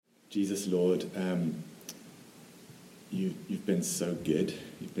Jesus, Lord, you've been so good.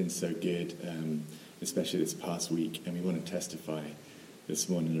 You've been so good, especially this past week. And we want to testify this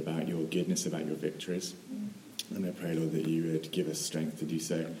morning about your goodness, about your victories. And I pray, Lord, that you would give us strength to do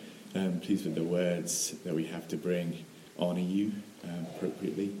so. Please, with the words that we have to bring, honour you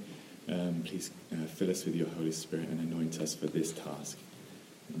appropriately. Please fill us with your Holy Spirit and anoint us for this task.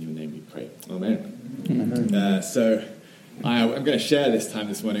 In your name we pray. Amen. Amen. So I'm going to share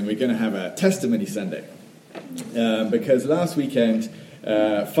this morning. We're going to have a testimony Sunday. Because last weekend,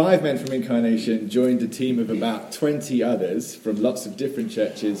 5 men from Incarnation joined a team of about 20 others from lots of different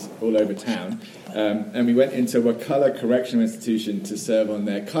churches all over town. And we went into Wakulla Correctional Institution to serve on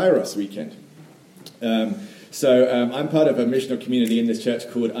their Kairos weekend. So I'm part of a missional community in this church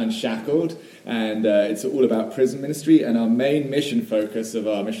called Unshackled, and it's all about prison ministry, and our main mission focus of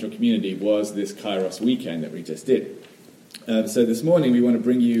our missional community was this Kairos weekend that we just did. So this morning we want to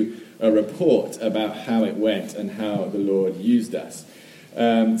bring you a report about how it went and how the Lord used us.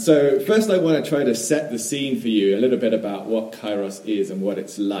 So first I want to try to set the scene for you, a little bit about what Kairos is and what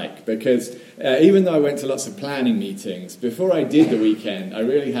it's like, because even though I went to lots of planning meetings, before I did the weekend, I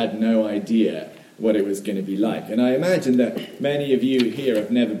really had no idea what it was going to be like. And I imagine that many of you here have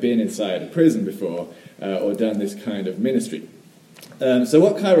never been inside a prison before or done this kind of ministry. So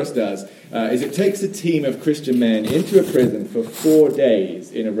what Kairos does is it takes a team of Christian men into a prison for 4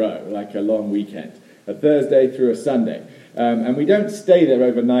 days in a row, like a long weekend, a Thursday through a Sunday. And we don't stay there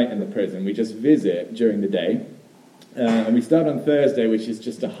overnight in the prison, we just visit during the day. And we start on Thursday, which is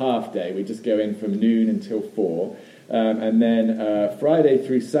just a half day. We just go in from noon until 4. And then Friday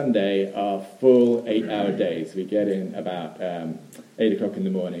through Sunday are full 8-hour days. We get in about 8 o'clock in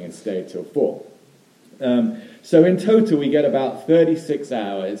the morning and stay till 4. So in total, we get about 36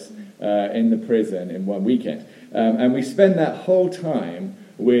 hours in the prison in one weekend. And we spend that whole time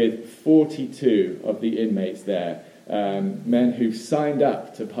with 42 of the inmates there, men who've signed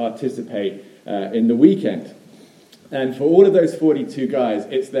up to participate in the weekend. And for all of those 42 guys,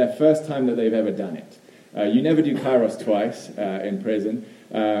 it's their first time that they've ever done it. You never do Kairos twice in prison,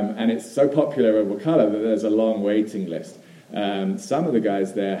 and it's so popular at Wakulla that there's a long waiting list. Some of the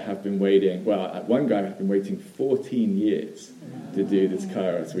guys there have been waiting, one guy has been waiting 14 years to do this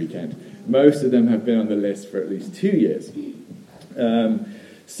Kairos weekend. Most of them have been on the list for at least 2 years.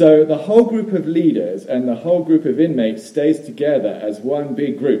 So the whole group of leaders and the whole group of inmates stays together as one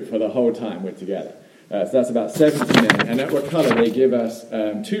big group for the whole time we're together. So that's about 70 men, and at Wakulla they give us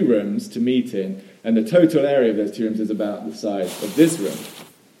 2 rooms to meet in, and the total area of those 2 rooms is about the size of this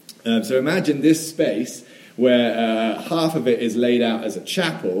room. So imagine this space where half of it is laid out as a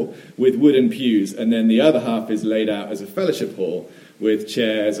chapel with wooden pews, and then the other half is laid out as a fellowship hall with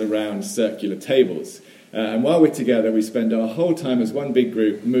chairs around circular tables. And while we're together, we spend our whole time as one big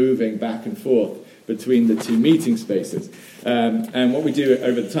group moving back and forth between the 2 meeting spaces. And what we do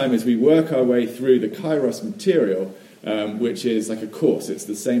over the time is we work our way through the Kairos material, which is like a course. It's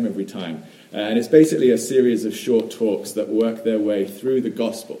the same every time. And it's basically a series of short talks that work their way through the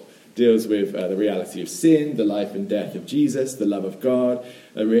gospel. Deals with the reality of sin, the life and death of Jesus, the love of God,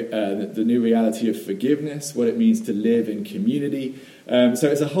 the new reality of forgiveness, what it means to live in community. So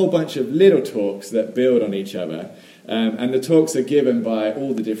it's a whole bunch of little talks that build on each other. And the talks are given by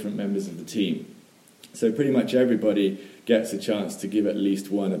all the different members of the team. So pretty much everybody gets a chance to give at least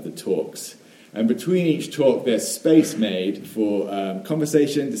one of the talks. And between each talk, there's space made for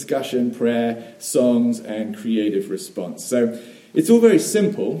conversation, discussion, prayer, songs, and creative response. So it's all very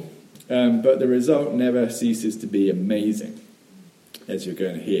simple, but the result never ceases to be amazing, as you're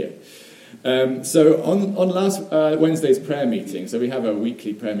going to hear. So on last Wednesday's prayer meeting, so we have a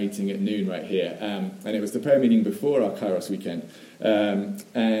weekly prayer meeting at noon right here, and it was the prayer meeting before our Kairos weekend.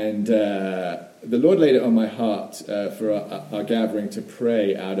 And the Lord laid it on my heart for our gathering to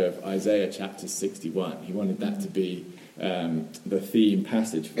pray out of Isaiah chapter 61. He wanted that to be the theme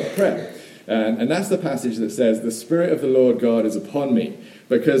passage for prayer. And that's the passage that says, "The Spirit of the Lord God is upon me,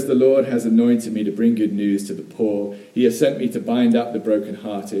 because the Lord has anointed me to bring good news to the poor. He has sent me to bind up the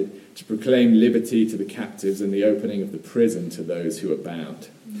brokenhearted, to proclaim liberty to the captives and the opening of the prison to those who are bound."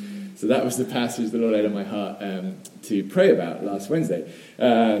 So that was the passage the Lord laid on my heart to pray about last Wednesday.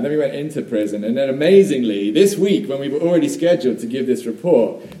 Then we went into prison, and then amazingly, this week, when we were already scheduled to give this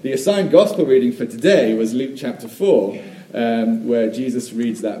report, the assigned gospel reading for today was Luke chapter 4, where Jesus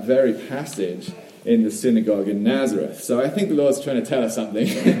reads that very passage in the synagogue in Nazareth. So I think the Lord's trying to tell us something.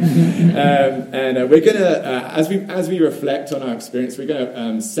 And we're going to, as we reflect on our experience, we're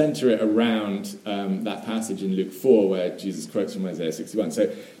going to center it around that passage in Luke 4 where Jesus quotes from Isaiah 61. So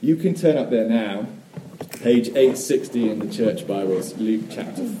you can turn up there now. Page 860 in the Church Bibles, Luke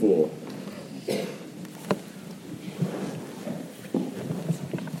chapter 4.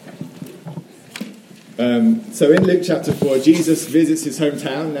 So in Luke chapter 4, Jesus visits his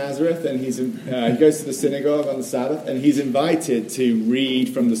hometown, Nazareth, and he goes to the synagogue on the Sabbath, and he's invited to read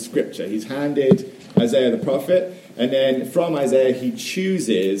from the scripture. He's handed Isaiah the prophet, and then from Isaiah he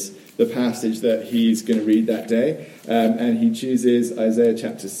chooses the passage that he's going to read that day, and he chooses Isaiah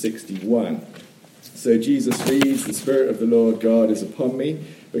chapter 61. So Jesus reads, "The Spirit of the Lord God is upon me,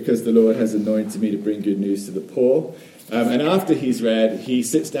 because the Lord has anointed me to bring good news to the poor." And after he's read, he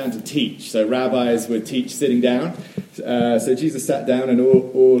sits down to teach. So rabbis would teach sitting down. So Jesus sat down and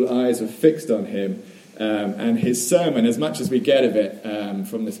all eyes were fixed on him. And his sermon, as much as we get of it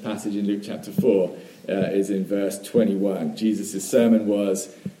from this passage in Luke chapter 4, is in verse 21. Jesus' sermon was,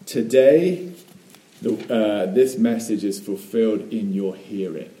 "Today this message is fulfilled in your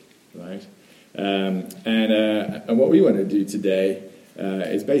hearing." Right? And what we want to do today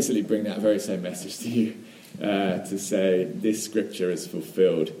is basically bring that very same message to you. To say this scripture is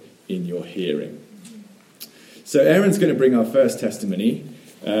fulfilled in your hearing. So Aaron's going to bring our first testimony.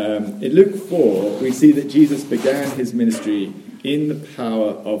 In Luke 4, we see that Jesus began his ministry in the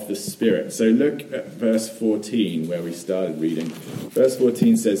power of the Spirit. So look at verse 14, where we started reading. Verse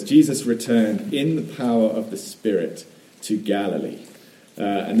 14 says, "Jesus returned in the power of the Spirit to Galilee."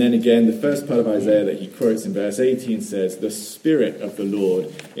 And then again, the first part of Isaiah that he quotes in verse 18 says, "The Spirit of the Lord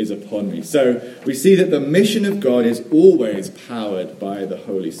is upon me." So we see that the mission of God is always powered by the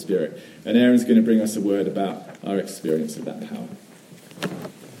Holy Spirit. And Aaron's going to bring us a word about our experience of that power.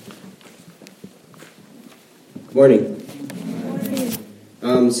 Good morning.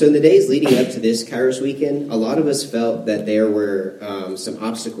 So in the days leading up to this Kairos weekend, a lot of us felt that there were some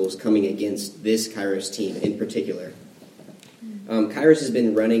obstacles coming against this Kairos team in particular. Kairos has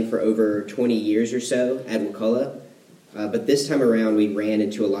been running for over 20 years or so at Wakulla, but this time around we ran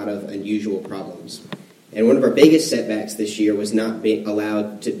into a lot of unusual problems. And one of our biggest setbacks this year was not being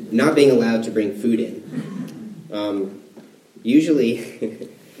allowed to bring food in. Usually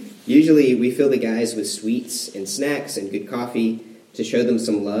we fill the guys with sweets and snacks and good coffee to show them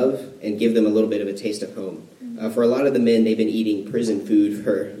some love and give them a little bit of a taste of home. For a lot of the men, they've been eating prison food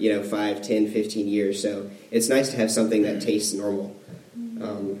for 5, 10, 15 years, so it's nice to have something that tastes normal.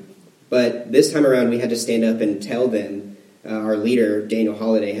 But this time around, we had to stand up and tell them, our leader, Daniel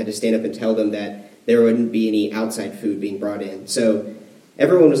Holiday, had to stand up and tell them that there wouldn't be any outside food being brought in. So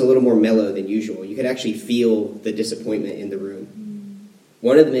everyone was a little more mellow than usual. You could actually feel the disappointment in the room.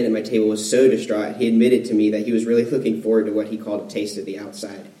 One of the men at my table was so distraught, he admitted to me that he was really looking forward to what he called a taste of the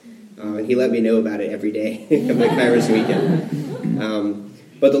outside. And he let me know about it every day of the Kairos weekend.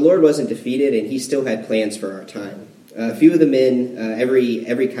 But the Lord wasn't defeated, and he still had plans for our time. A few of the men, every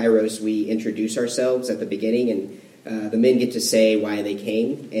Kairos, we introduce ourselves at the beginning, and the men get to say why they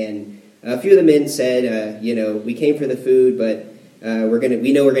came. And a few of the men said, we came for the food, but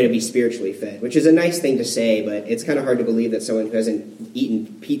we know we're going to be spiritually fed, which is a nice thing to say, but it's kind of hard to believe that someone who hasn't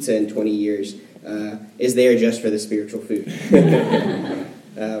eaten pizza in 20 years is there just for the spiritual food.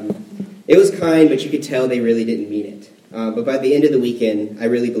 It was kind, but you could tell they really didn't mean it. But by the end of the weekend, I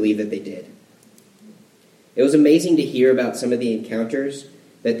really believe that they did. It was amazing to hear about some of the encounters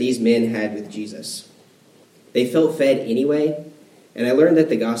that these men had with Jesus. They felt fed anyway, and I learned that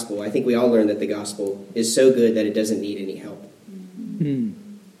the gospel, I think we all learned that the gospel is so good that it doesn't need any help.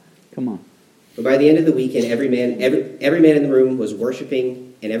 Come on. But by the end of the weekend, every man in the room was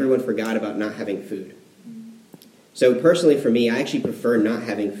worshiping, and everyone forgot about not having food. So personally for me, I actually prefer not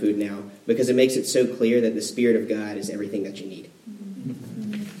having food now because it makes it so clear that the Spirit of God is everything that you need.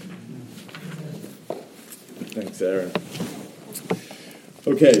 Thanks, Aaron.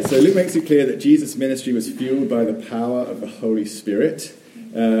 Okay, so Luke makes it clear that Jesus' ministry was fueled by the power of the Holy Spirit.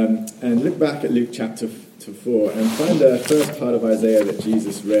 And look back at Luke chapter 4 and find the first part of Isaiah that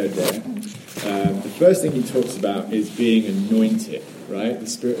Jesus read there. The first thing he talks about is being anointed, right? The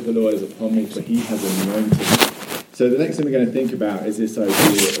Spirit of the Lord is upon me, for he has anointed me. So the next thing we're going to think about is this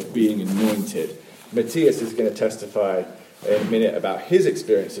idea of being anointed. Matthias is going to testify in a minute about his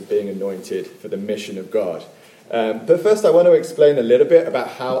experience of being anointed for the mission of God. But first I want to explain a little bit about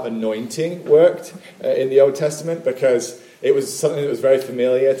how anointing worked in the Old Testament, because it was something that was very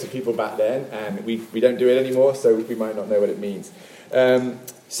familiar to people back then, and we don't do it anymore, so we might not know what it means.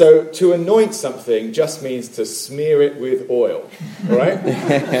 So to anoint something just means to smear it with oil, all right?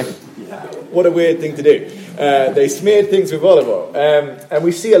 What a weird thing to do. They smeared things with olive oil. And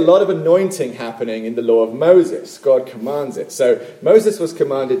we see a lot of anointing happening in the law of Moses. God commands it. So Moses was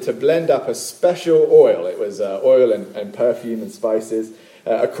commanded to blend up a special oil. It was oil and perfume and spices.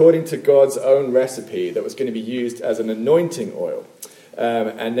 according to God's own recipe that was going to be used as an anointing oil.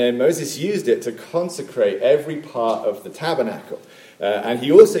 And then Moses used it to consecrate every part of the tabernacle. And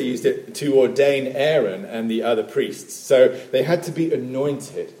he also used it to ordain Aaron and the other priests. So they had to be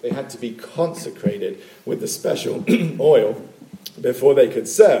anointed. They had to be consecrated with the special oil before they could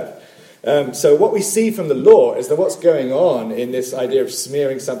serve. So what we see from the law is that what's going on in this idea of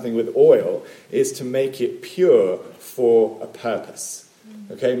smearing something with oil is to make it pure for a purpose.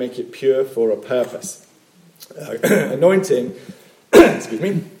 Okay, make it pure for a purpose. Anointing,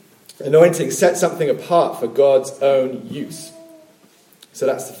 anointing sets something apart for God's own use. So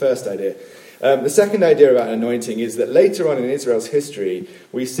that's the first idea. The second idea about anointing is that later on in Israel's history,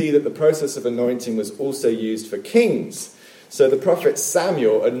 we see that the process of anointing was also used for kings. So the prophet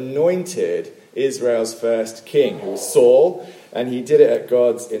Samuel anointed Israel's first king, who was Saul, and he did it at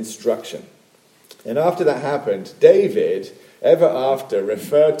God's instruction. And after that happened, David, ever after,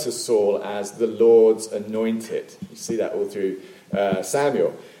 referred to Saul as the Lord's anointed. You see that all through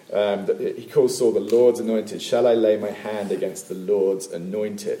Samuel. He calls Saul the Lord's anointed. Shall I lay my hand against the Lord's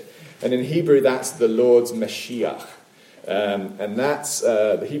anointed? And in Hebrew, that's the Lord's Mashiach. And that's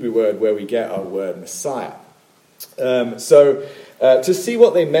the Hebrew word where we get our word Messiah. So to see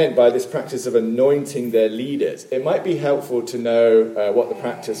what they meant by this practice of anointing their leaders, it might be helpful to know what the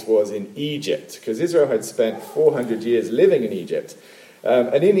practice was in Egypt, because Israel had spent 400 years living in Egypt.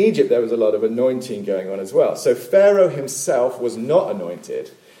 And in Egypt, there was a lot of anointing going on as well. So Pharaoh himself was not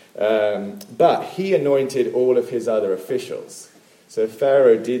anointed. But he anointed all of his other officials. So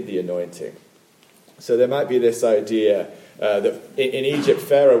Pharaoh did the anointing. So there might be this idea that in Egypt,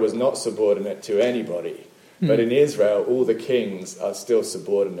 Pharaoh was not subordinate to anybody. But in Israel, all the kings are still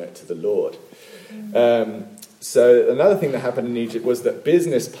subordinate to the Lord. So another thing that happened in Egypt was that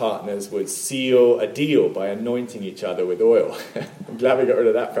business partners would seal a deal by anointing each other with oil. I'm glad we got rid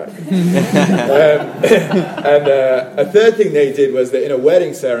of that practice. And a third thing they did was that in a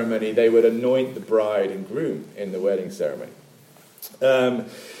wedding ceremony, they would anoint the bride and groom in the wedding ceremony.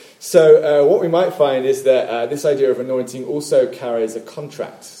 So what we might find is that this idea of anointing also carries a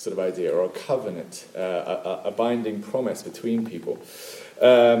contract sort of idea, or a covenant, a binding promise between people.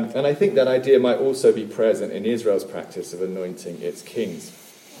 And I think that idea might also be present in Israel's practice of anointing its kings.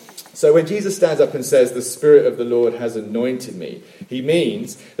 So when Jesus stands up and says, "The Spirit of the Lord has anointed me," he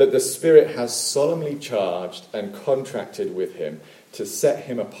means that the Spirit has solemnly charged and contracted with him to set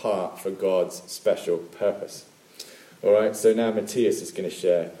him apart for God's special purpose. All right, so now Matthias is going to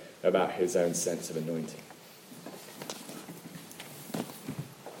share about his own sense of anointing.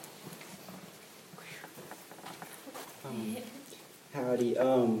 Howdy.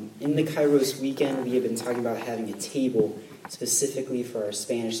 In the Kairos weekend, we have been talking about having a table specifically for our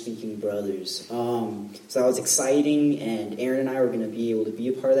Spanish-speaking brothers. So that was exciting, and Aaron and I were going to be able to be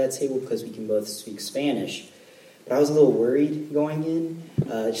a part of that table because we can both speak Spanish. But I was a little worried going in,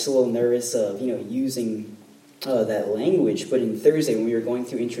 just a little nervous of, using that language. But in Thursday, when we were going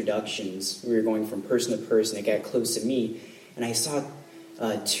through introductions, we were going from person to person, it got close to me, and I saw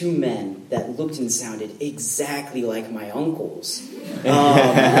two men that looked and sounded exactly like my uncles.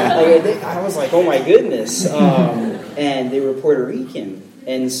 I was like, oh my goodness. And they were Puerto Rican.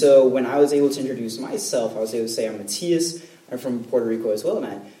 And so when I was able to introduce myself, I was able to say, I'm Matthias. I'm from Puerto Rico as well,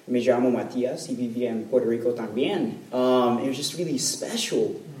 man. Me llamo Matías y vivía en Puerto Rico también. It was just really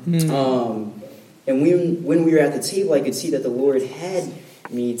special. And when we were at the table, I could see that the Lord had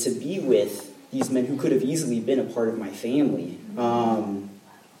me to be with these men who could have easily been a part of my family.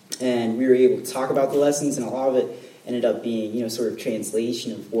 And we were able to talk about the lessons, and a lot of it ended up being, sort of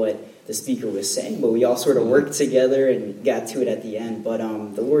translation of what the speaker was saying. But we all sort of worked together and got to it at the end. But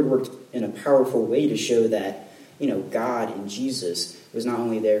the Lord worked in a powerful way to show that, God and Jesus was not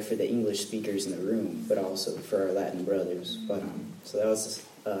only there for the English speakers in the room, but also for our Latin brothers. But so that was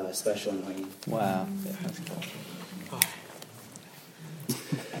special and mighty. Wow.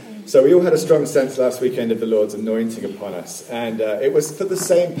 So we all had a strong sense last weekend of the Lord's anointing upon us, and it was for the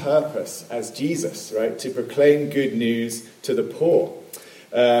same purpose as Jesus, right? To proclaim good news to the poor.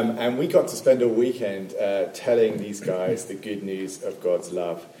 And we got to spend a weekend telling these guys the good news of God's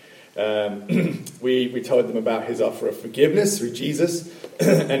love. We told them about his offer of forgiveness through Jesus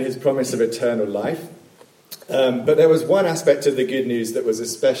and his promise of eternal life. But there was one aspect of the good news that was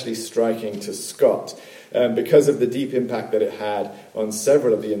especially striking to Scott because of the deep impact that it had on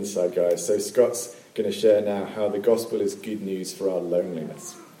several of the inside guys. So Scott's going to share now how the gospel is good news for our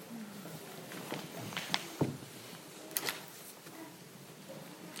loneliness.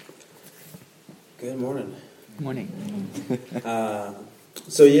 Good morning. Morning.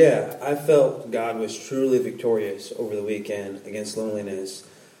 So yeah, I felt God was truly victorious over the weekend against loneliness.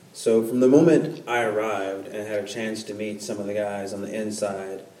 So from the moment I arrived and had a chance to meet some of the guys on the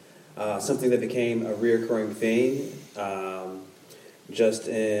inside, something that became a reoccurring theme, just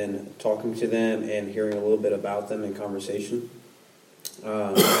in talking to them and hearing a little bit about them in conversation,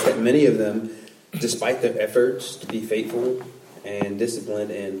 that many of them, despite their efforts to be faithful and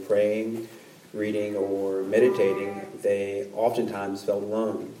disciplined in praying, reading, or meditating, they oftentimes felt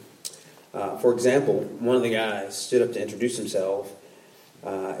alone. For example, one of the guys stood up to introduce himself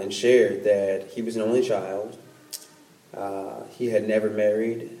and shared that he was an only child. He had never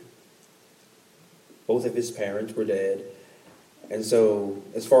married. Both of his parents were dead. And so,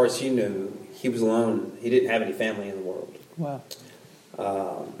 as far as he knew, he was alone. He didn't have any family in the world. Wow.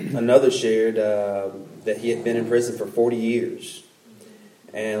 Another shared that he had been in prison for 40 years,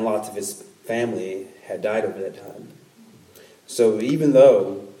 and lots of his family had died over that time. So even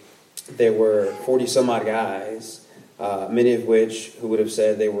though there were 40-some-odd guys, many of which who would have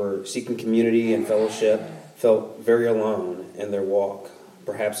said they were seeking community and fellowship, felt very alone in their walk,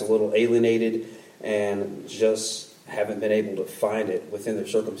 perhaps a little alienated, and just haven't been able to find it within their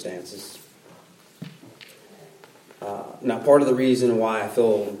circumstances. Now, part of the reason why I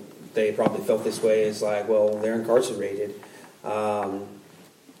feel they probably felt this way is like, well, they're incarcerated,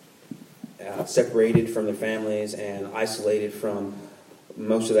 separated from their families and isolated from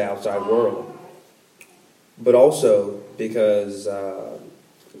most of the outside world. But also because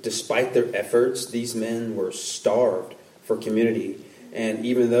despite their efforts, these men were starved for community. And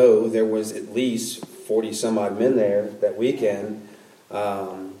even though there was at least 40-some-odd men there that weekend,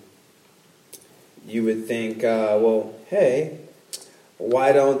 you would think, well, hey,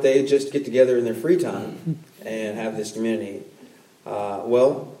 why don't they just get together in their free time and have this community?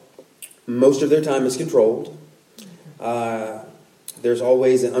 Well, most of their time is controlled. There's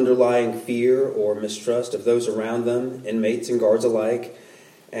always an underlying fear or mistrust of those around them, inmates and guards alike.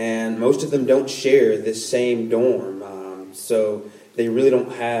 And most of them don't share this same dorm. So they really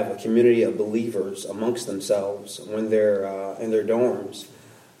don't have a community of believers amongst themselves when they're in their dorms,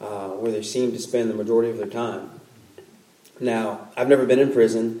 where they seem to spend the majority of their time. Now, I've never been in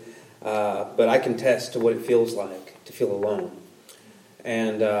prison, but I can attest to what it feels like to feel alone.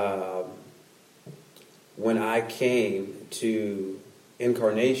 And when I came to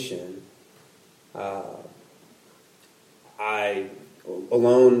Incarnation,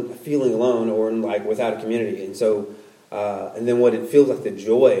 feeling alone or like without a community. And so, and then what it feels like, the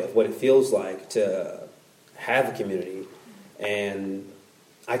joy of what it feels like to have a community. And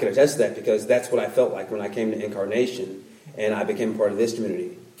I can attest to that because that's what I felt like when I came to Incarnation and I became part of this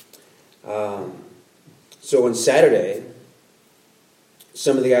community. So on Saturday,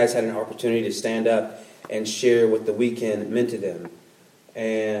 some of the guys had an opportunity to stand up and share what the weekend meant to them.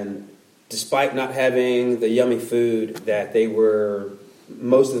 And despite not having the yummy food that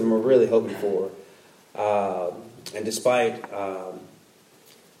most of them were really hoping for, and despite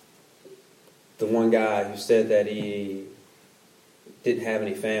the one guy who said that he didn't have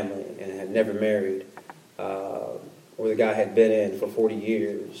any family and had never married, or the guy had been in for 40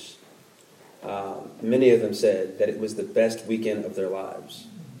 years, many of them said that it was the best weekend of their lives.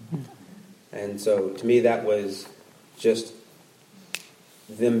 And so to me that was just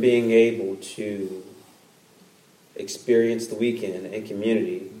them being able to experience the weekend in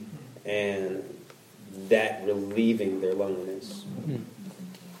community and that relieving their loneliness.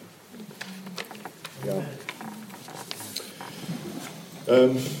 Yeah.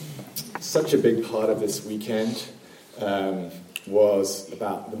 Such a big part of this weekend was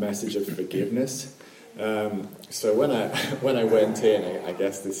about the message of forgiveness. So when I went in, I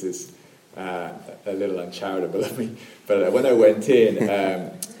guess this is a little uncharitable of me, but when I went in,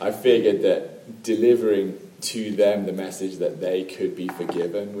 I figured that delivering to them the message that they could be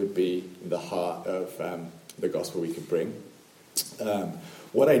forgiven would be the heart of the gospel we could bring.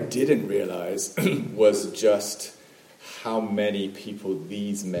 What I didn't realize was just how many people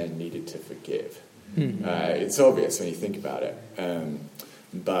these men needed to forgive. It's obvious when you think about it,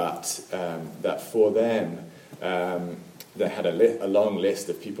 but that for them, they had a long list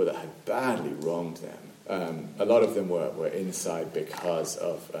of people that had badly wronged them. A lot of them were inside because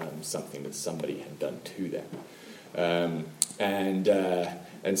of something that somebody had done to them.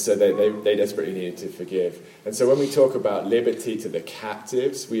 And so they desperately needed to forgive. And so when we talk about liberty to the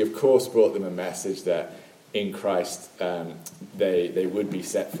captives, we of course brought them a message that in Christ they would be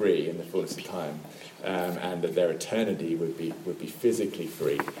set free in the fullness of time, and that their eternity would be physically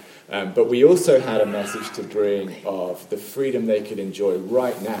free. But we also had a message to bring of the freedom they could enjoy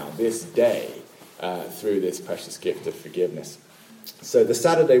right now, this day, through this precious gift of forgiveness. So the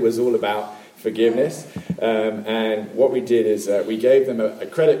Saturday was all about forgiveness, and what we did is we gave them a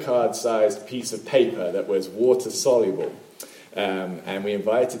credit card-sized piece of paper that was water-soluble, and we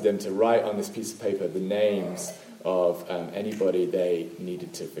invited them to write on this piece of paper the names of anybody they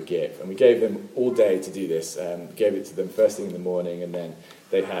needed to forgive. And we gave them all day to do this, gave it to them first thing in the morning, and then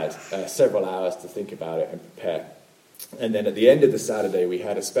they had several hours to think about it and prepare. And then at the end of the Saturday, we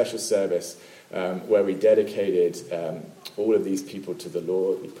had a special service where we dedicated all of these people to the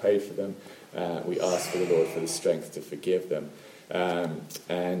Lord. We prayed for them. We asked for the Lord for the strength to forgive them.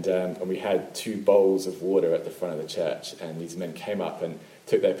 And we had 2 bowls of water at the front of the church. And these men came up and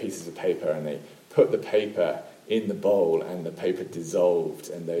took their pieces of paper and they put the paper in the bowl, and the paper dissolved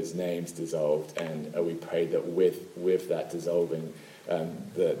and those names dissolved. And we prayed that with that dissolving,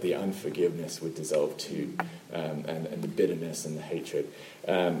 the unforgiveness would dissolve too, and the bitterness and the hatred.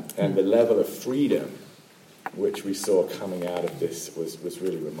 And the level of freedom which we saw coming out of this was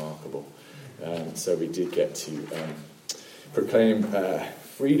really remarkable. So we did get to proclaim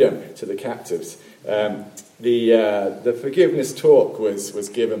freedom to the captives. The forgiveness talk was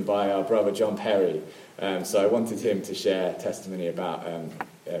given by our brother John Perry. So I wanted him to share testimony about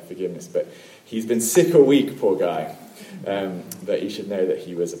forgiveness, but he's been sick all week, poor guy. But you should know that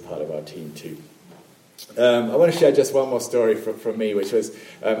he was a part of our team too. I want to share just one more story from me, which was,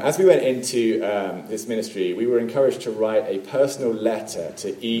 as we went into this ministry, we were encouraged to write a personal letter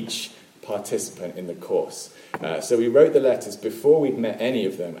to each participant in the course. So we wrote the letters before we'd met any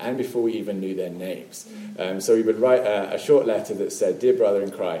of them and before we even knew their names. So we would write a short letter that said, "Dear brother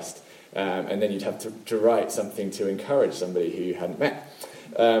in Christ," and then you'd have to write something to encourage somebody who you hadn't met.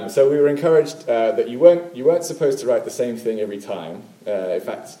 So we were encouraged that you weren't supposed to write the same thing every time. In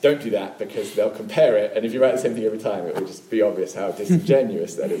fact, don't do that because they'll compare it, and if you write the same thing every time, it will just be obvious how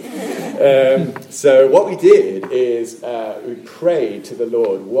disingenuous that is. So what we did is we prayed to the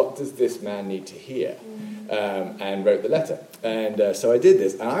Lord, what does this man need to hear? And wrote the letter. And so I did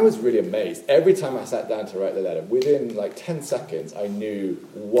this, and I was really amazed. Every time I sat down to write the letter, within like 10 seconds, I knew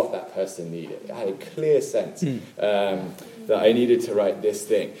what that person needed. I had a clear sense that I needed to write this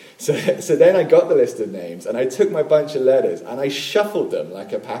thing. So then I got the list of names, and I took my bunch of letters, and I shuffled them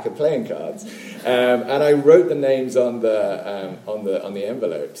like a pack of playing cards, and I wrote the names on the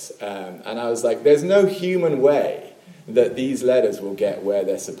envelopes. And I was like, there's no human way that these letters will get where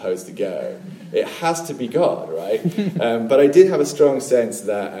they're supposed to go. It has to be God, right? But I did have a strong sense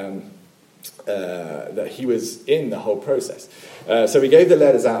that he was in the whole process. So we gave the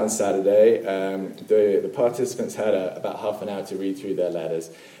letters out on Saturday. The participants had about half an hour to read through their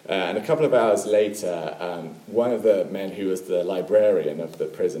letters. And a couple of hours later, one of the men who was the librarian of the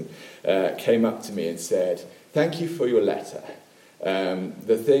prison came up to me and said, "Thank you for your letter.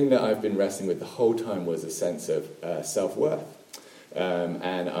 The thing that I've been wrestling with the whole time was a sense of self-worth.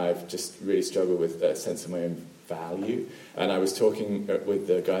 And I've just really struggled with a sense of my own value. And I was talking with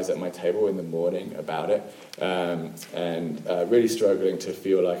the guys at my table in the morning about it, and really struggling to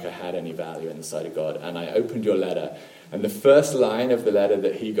feel like I had any value in the sight of God. And I opened your letter, and the first line of the letter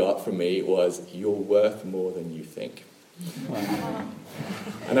that he got from me was, 'You're worth more than you think.'" Wow.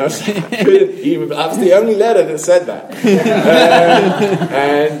 And I was like, I was the only letter that said that.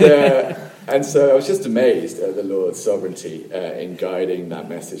 And so I was just amazed at the Lord's sovereignty in guiding that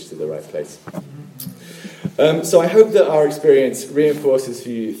message to the right place. So I hope that our experience reinforces for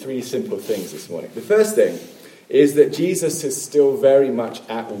you 3 simple things this morning. The first thing is that Jesus is still very much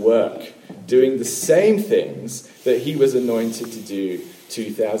at work, doing the same things that he was anointed to do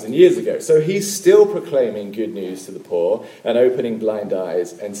 2,000 years ago. So he's still proclaiming good news to the poor and opening blind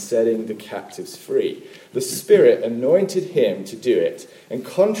eyes and setting the captives free. The Spirit anointed him to do it and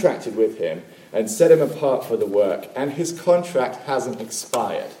contracted with him and set him apart for the work, and his contract hasn't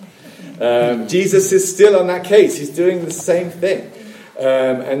expired. Jesus is still on that case. He's doing the same thing.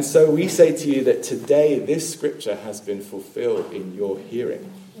 And so we say to you that today this scripture has been fulfilled in your hearing.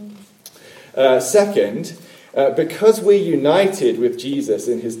 Second, because we're united with Jesus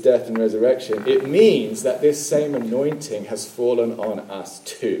in his death and resurrection, it means that this same anointing has fallen on us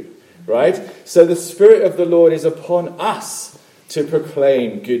too, right? So the Spirit of the Lord is upon us to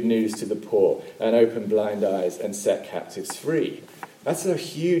proclaim good news to the poor and open blind eyes and set captives free. That's a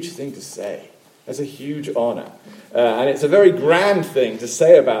huge thing to say. That's a huge honor. And it's a very grand thing to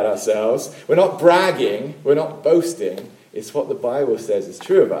say about ourselves. We're not bragging. We're not boasting. It's what the Bible says is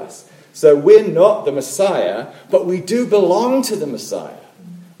true of us. So we're not the Messiah, but we do belong to the Messiah.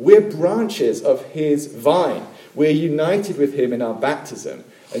 We're branches of his vine. We're united with him in our baptism,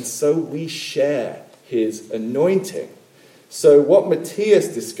 and so we share his anointing. So what Matthias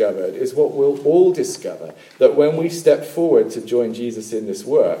discovered is what we'll all discover, that when we step forward to join Jesus in this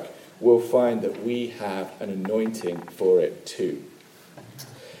work, we'll find that we have an anointing for it too.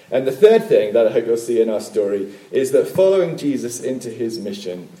 And the third thing that I hope you'll see in our story is that following Jesus into his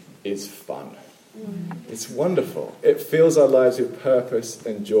mission is fun. It's wonderful. It fills our lives with purpose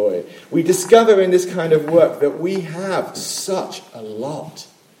and joy. We discover in this kind of work that we have such a lot.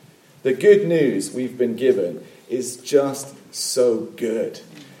 The good news we've been given is just so good.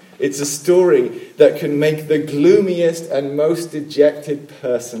 It's a story that can make the gloomiest and most dejected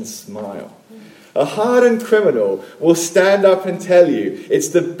person smile. A hardened criminal will stand up and tell you it's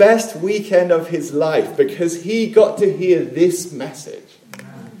the best weekend of his life because he got to hear this message.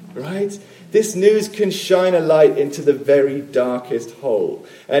 Right? This news can shine a light into the very darkest hole.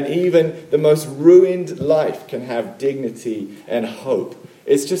 And even the most ruined life can have dignity and hope.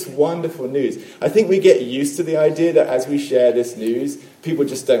 It's just wonderful news. I think we get used to the idea that as we share this news, people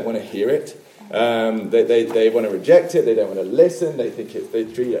just don't want to hear it. They want to reject it. They don't want to listen. They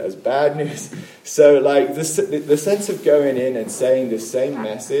treat it as bad news. So, like the sense of going in and saying the same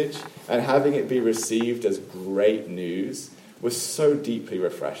message and having it be received as great news was so deeply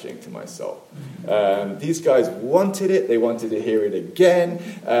refreshing to my soul. These guys wanted it. They wanted to hear it again.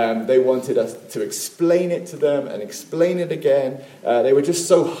 They wanted us to explain it to them and explain it again. They were just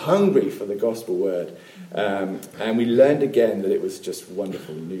so hungry for the gospel word. And we learned again that it was just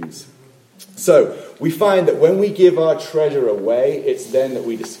wonderful news. So we find that when we give our treasure away, it's then that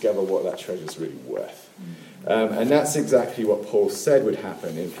we discover what that treasure is really worth. And that's exactly what Paul said would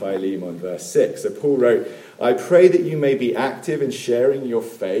happen in Philemon verse 6. So Paul wrote, I pray that you may be active in sharing your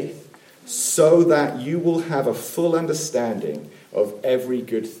faith so that you will have a full understanding of every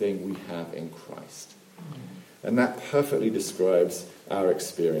good thing we have in Christ. And that perfectly describes our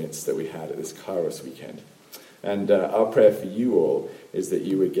experience that we had at this Kairos weekend. And our prayer for you all is that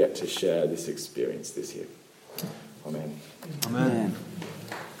you would get to share this experience this year. Amen. Amen.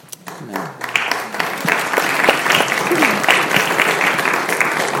 Amen.